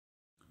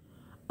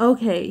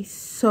Okay,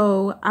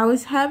 so I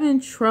was having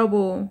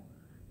trouble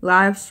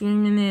live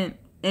streaming it,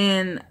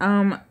 and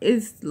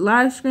it's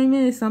live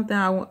streaming is something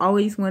I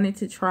always wanted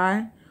to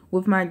try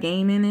with my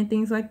gaming and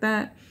things like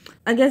that.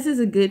 I guess it's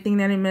a good thing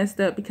that it messed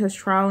up, because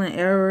trial and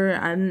error.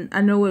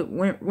 I know it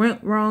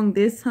went wrong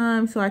this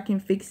time, so I can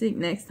fix it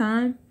next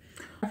time.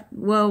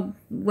 Well,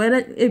 what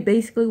it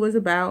basically was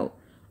about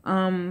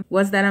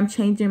was that I'm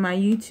changing my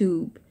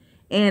YouTube,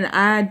 and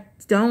I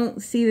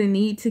don't see the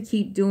need to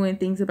keep doing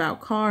things about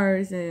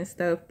cars and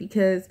stuff,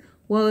 because,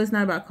 well, it's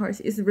not about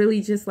cars. It's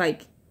really just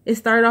like, it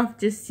started off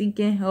just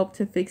seeking help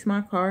to fix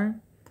my car,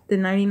 the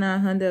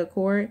 99 Honda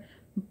Accord,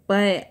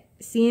 but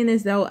seeing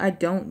as though I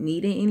don't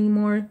need it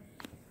anymore,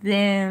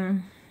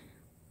 then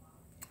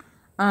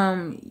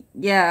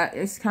yeah,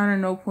 it's kind of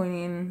no point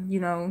in, you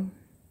know.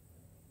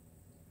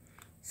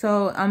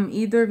 So I'm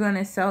either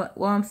gonna sell,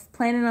 well, I'm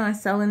planning on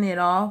selling it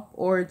off,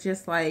 or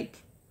just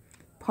like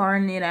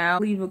parting it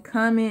out. Leave a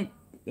comment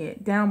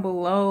down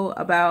below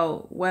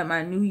about what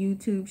my new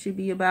YouTube should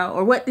be about,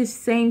 or what this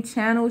same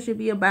channel should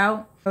be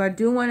about. I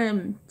do want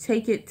to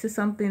take it to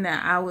something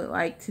that I would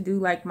like to do,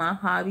 like my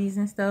hobbies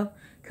and stuff,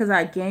 because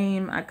I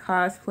game, I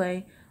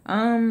cosplay,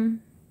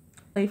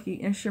 play a few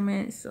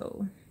instruments,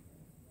 so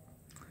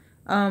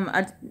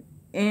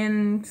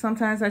and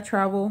sometimes I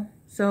travel,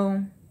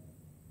 so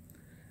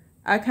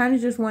I kind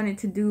of just wanted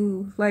to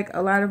do like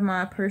a lot of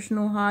my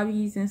personal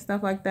hobbies and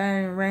stuff like that,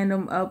 and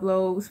random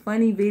uploads,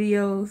 funny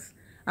videos.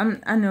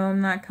 I know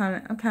I'm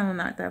kind of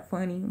not that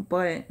funny,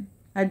 but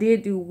I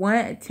did do one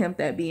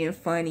attempt at being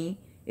funny.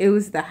 It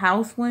was the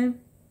house one,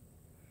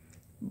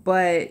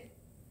 but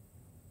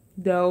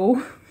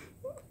no.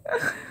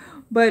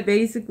 But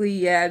basically,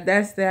 yeah,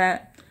 that's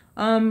that.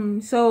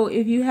 So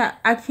if you have,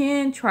 I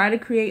can try to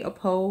create a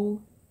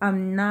poll.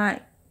 I'm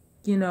not,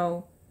 you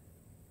know,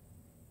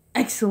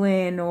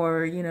 excellent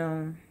or, you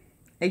know,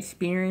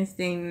 experienced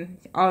in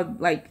all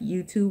like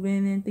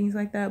YouTubing and things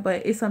like that,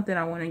 but it's something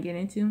I want to get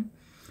into.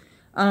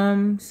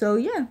 So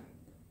yeah,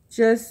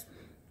 just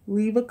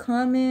leave a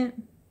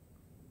comment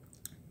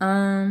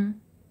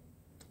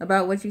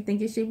about what you think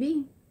it should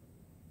be.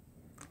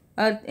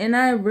 And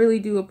I really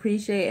do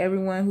appreciate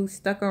everyone who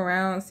stuck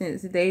around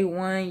since day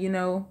one, you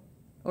know,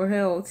 or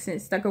hell,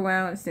 stuck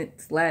around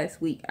since last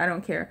week. I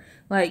don't care.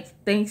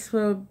 Like, thanks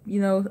for, you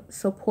know,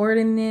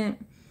 supporting it,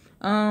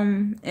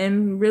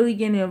 and really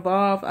getting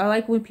involved. I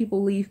like when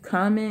people leave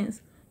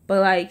comments,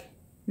 but like,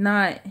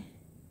 not,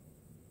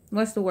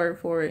 what's the word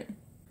for it?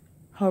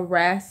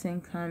 Harassing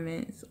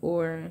comments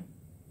or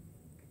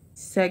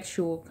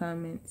sexual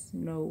comments.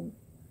 No.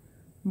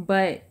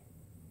 But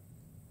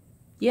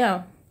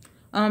yeah.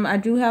 I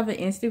do have an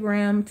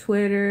Instagram,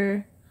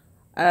 Twitter.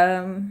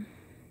 I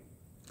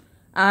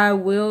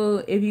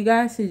will, if you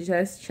guys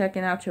suggest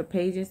checking out your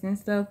pages and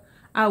stuff,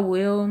 I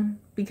will,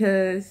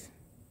 because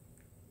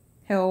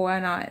hell, why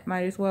not?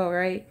 Might as well,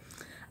 right?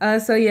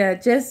 So yeah,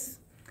 just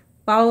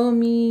follow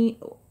me,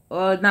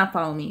 or not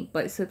follow me,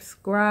 but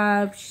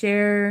subscribe,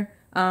 share,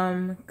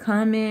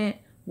 comment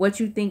what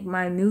you think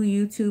my new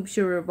YouTube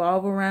should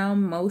revolve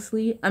around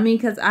mostly. I mean,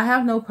 because I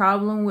have no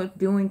problem with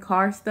doing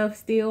car stuff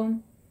still.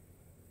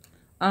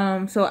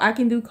 So I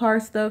can do car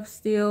stuff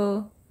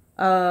still,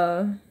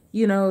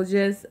 you know,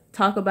 just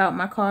talk about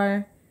my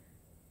car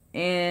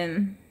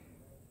and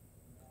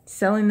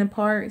selling the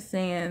parts,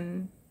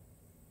 and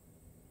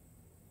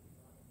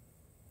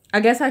I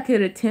guess I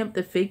could attempt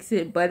to fix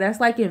it, but that's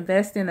like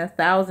investing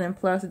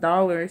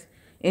 $1,000+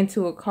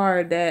 into a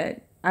car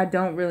that I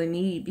don't really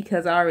need,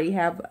 because I already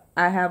have,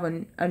 I have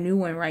a new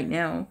one right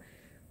now,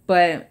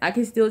 but I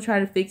can still try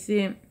to fix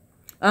it.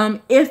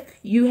 If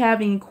you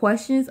have any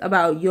questions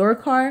about your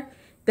car,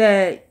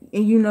 that,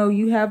 you know,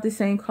 you have the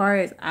same car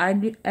as I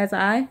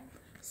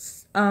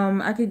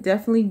could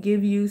definitely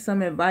give you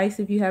some advice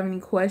if you have any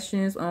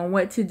questions on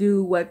what to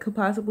do, what could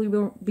possibly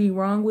be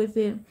wrong with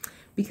it.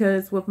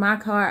 Because with my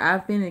car,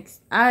 I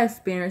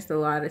experienced a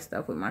lot of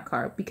stuff with my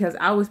car, because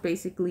I was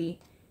basically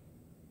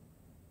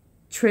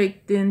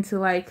tricked into,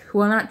 like,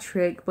 well, not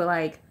tricked, but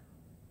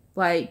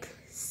like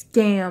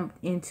scammed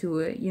into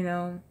it, you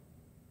know.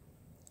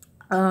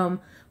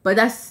 But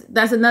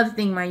that's another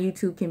thing my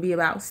YouTube can be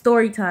about.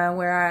 Story time,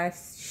 where I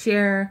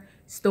share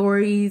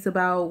stories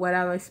about what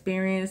I've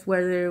experienced,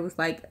 whether it was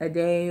like a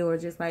day or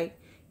just like,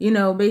 you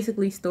know,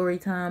 basically story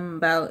time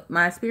about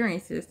my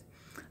experiences.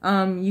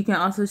 You can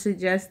also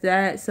suggest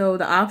that. So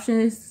the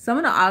options, some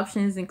of the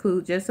options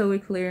include, just so we're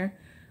clear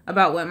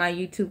about what my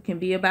YouTube can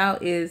be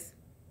about, is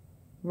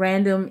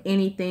random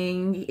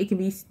anything. It can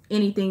be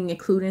anything,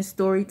 including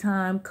story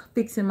time,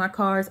 fixing my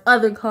cars,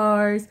 other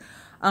cars,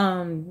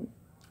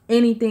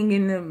 anything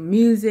in the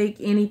music,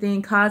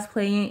 anything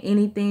cosplaying,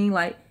 anything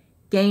like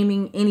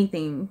gaming,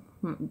 anything.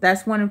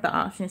 That's one of the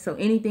options. So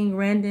anything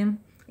random,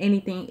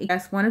 anything,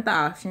 that's one of the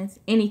options,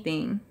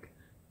 anything.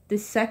 The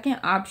second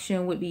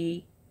option would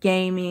be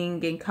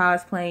gaming and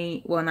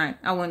cosplaying. Well, not,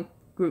 I wouldn't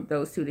group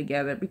those two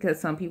together, because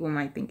some people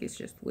might think it's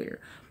just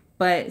weird.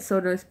 But so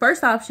the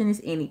first option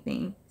is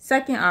anything.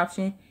 Second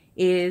option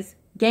is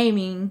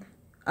gaming,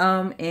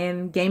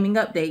 and gaming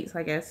updates,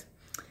 I guess.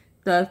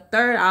 The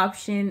third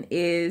option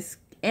is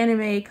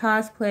anime,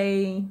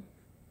 cosplay,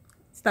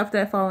 stuff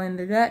that fall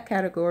into that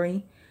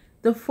category.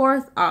 The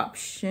fourth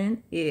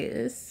option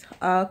is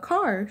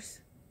cars.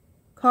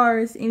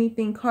 Cars,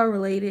 anything car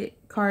related,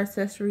 car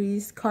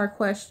accessories, car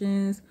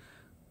questions,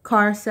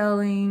 car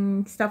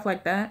selling, stuff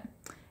like that.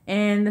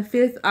 And the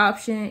fifth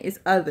option is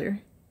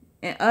other.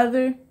 And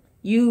other,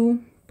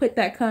 you put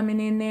that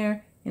comment in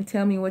there and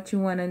tell me what you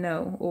want to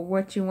know or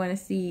what you want to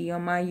see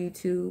on my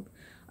YouTube.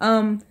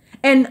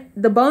 And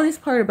the bonus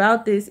part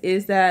about this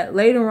is that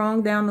later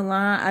on down the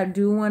line, I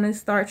do want to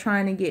start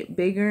trying to get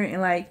bigger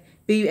and like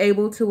be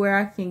able to where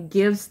I can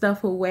give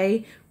stuff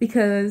away,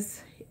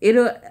 because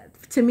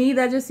to me,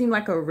 that just seemed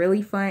like a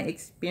really fun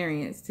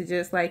experience to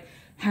just like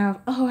have,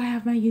 oh, I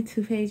have my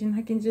YouTube page and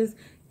I can just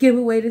give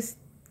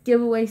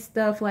away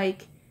stuff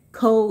like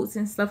codes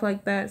and stuff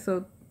like that.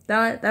 So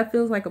that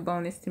feels like a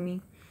bonus to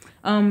me.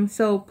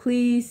 So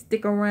please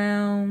stick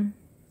around.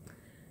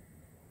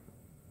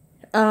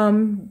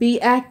 Be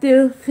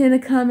active in the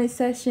comment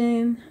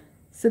section,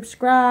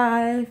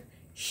 subscribe,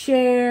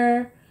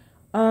 share.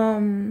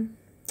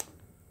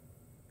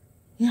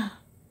 Yeah.